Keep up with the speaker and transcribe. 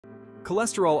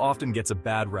Cholesterol often gets a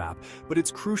bad rap, but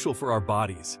it's crucial for our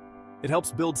bodies. It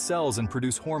helps build cells and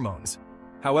produce hormones.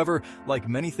 However, like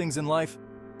many things in life,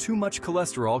 too much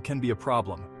cholesterol can be a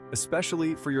problem,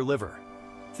 especially for your liver.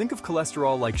 Think of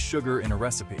cholesterol like sugar in a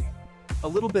recipe. A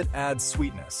little bit adds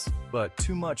sweetness, but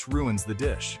too much ruins the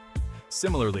dish.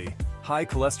 Similarly, high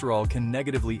cholesterol can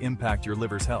negatively impact your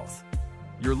liver's health.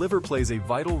 Your liver plays a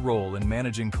vital role in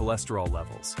managing cholesterol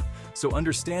levels, so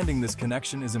understanding this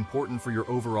connection is important for your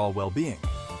overall well-being.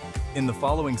 In the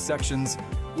following sections,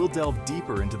 we'll delve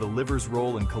deeper into the liver's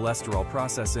role in cholesterol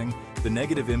processing, the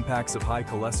negative impacts of high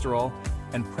cholesterol,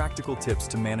 and practical tips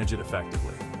to manage it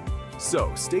effectively.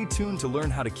 So, stay tuned to learn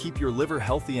how to keep your liver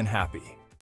healthy and happy.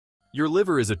 Your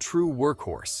liver is a true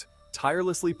workhorse,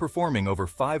 tirelessly performing over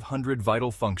 500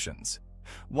 vital functions.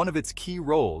 One of its key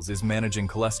roles is managing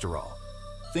cholesterol.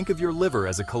 Think of your liver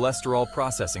as a cholesterol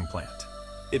processing plant.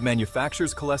 It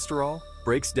manufactures cholesterol,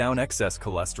 breaks down excess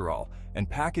cholesterol, and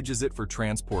packages it for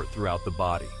transport throughout the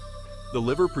body. The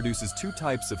liver produces two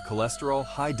types of cholesterol: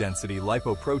 high-density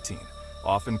lipoprotein,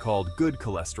 often called good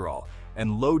cholesterol,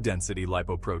 and low-density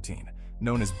lipoprotein,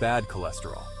 known as bad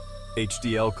cholesterol.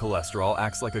 HDL cholesterol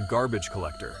acts like a garbage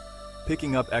collector,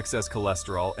 picking up excess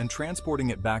cholesterol and transporting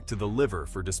it back to the liver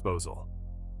for disposal.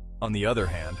 On the other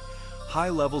hand, high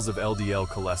levels of LDL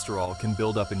cholesterol can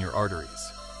build up in your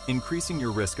arteries, increasing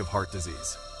your risk of heart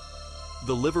disease.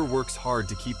 The liver works hard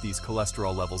to keep these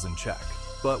cholesterol levels in check,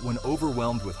 but when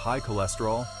overwhelmed with high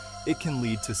cholesterol, it can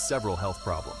lead to several health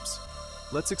problems.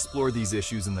 Let's explore these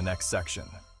issues in the next section.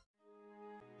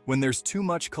 When there's too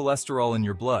much cholesterol in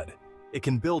your blood, it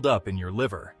can build up in your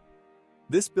liver.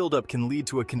 This buildup can lead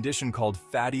to a condition called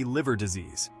fatty liver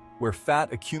disease, where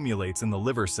fat accumulates in the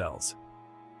liver cells.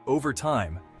 Over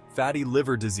time, fatty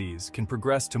liver disease can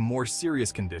progress to more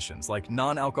serious conditions like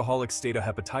non-alcoholic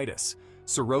steatohepatitis,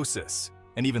 cirrhosis,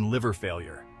 and even liver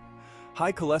failure.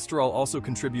 High cholesterol also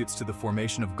contributes to the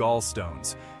formation of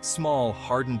gallstones, small,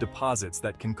 hardened deposits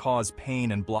that can cause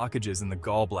pain and blockages in the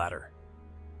gallbladder.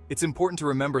 It's important to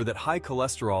remember that high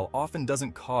cholesterol often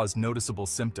doesn't cause noticeable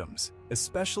symptoms,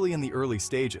 especially in the early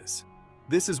stages.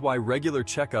 This is why regular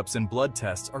checkups and blood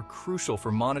tests are crucial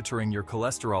for monitoring your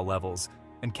cholesterol levels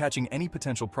and catching any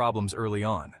potential problems early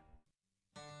on.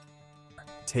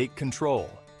 Take control.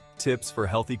 Tips for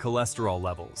healthy cholesterol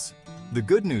levels. The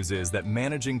good news is that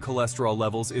managing cholesterol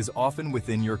levels is often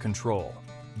within your control.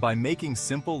 By making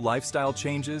simple lifestyle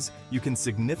changes, you can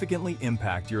significantly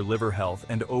impact your liver health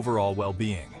and overall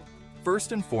well-being.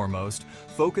 First and foremost,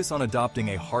 focus on adopting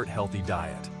a heart-healthy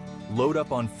diet. Load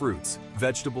up on fruits,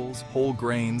 vegetables, whole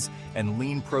grains, and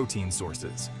lean protein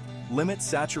sources. Limit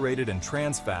saturated and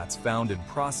trans fats found in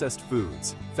processed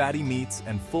foods, fatty meats,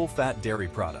 and full-fat dairy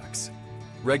products.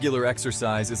 Regular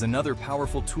exercise is another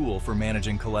powerful tool for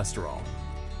managing cholesterol.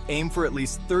 Aim for at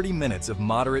least 30 minutes of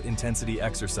moderate intensity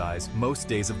exercise most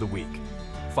days of the week.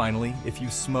 Finally, if you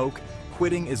smoke,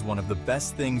 quitting is one of the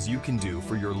best things you can do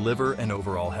for your liver and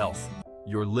overall health.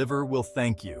 Your liver will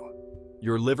thank you.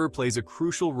 Your liver plays a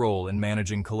crucial role in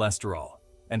managing cholesterol,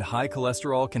 and high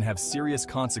cholesterol can have serious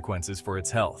consequences for its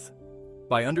health.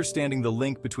 By understanding the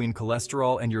link between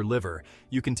cholesterol and your liver,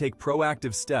 you can take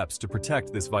proactive steps to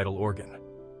protect this vital organ.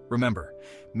 Remember,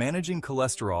 managing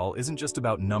cholesterol isn't just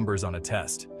about numbers on a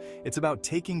test. It's about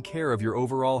taking care of your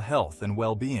overall health and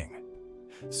well-being.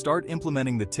 Start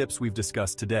implementing the tips we've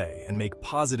discussed today and make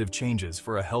positive changes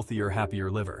for a healthier, happier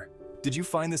liver. Did you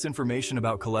find this information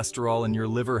about cholesterol and your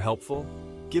liver helpful?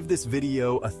 Give this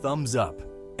video a thumbs up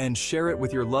and share it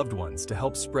with your loved ones to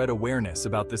help spread awareness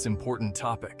about this important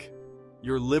topic.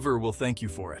 Your liver will thank you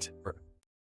for it.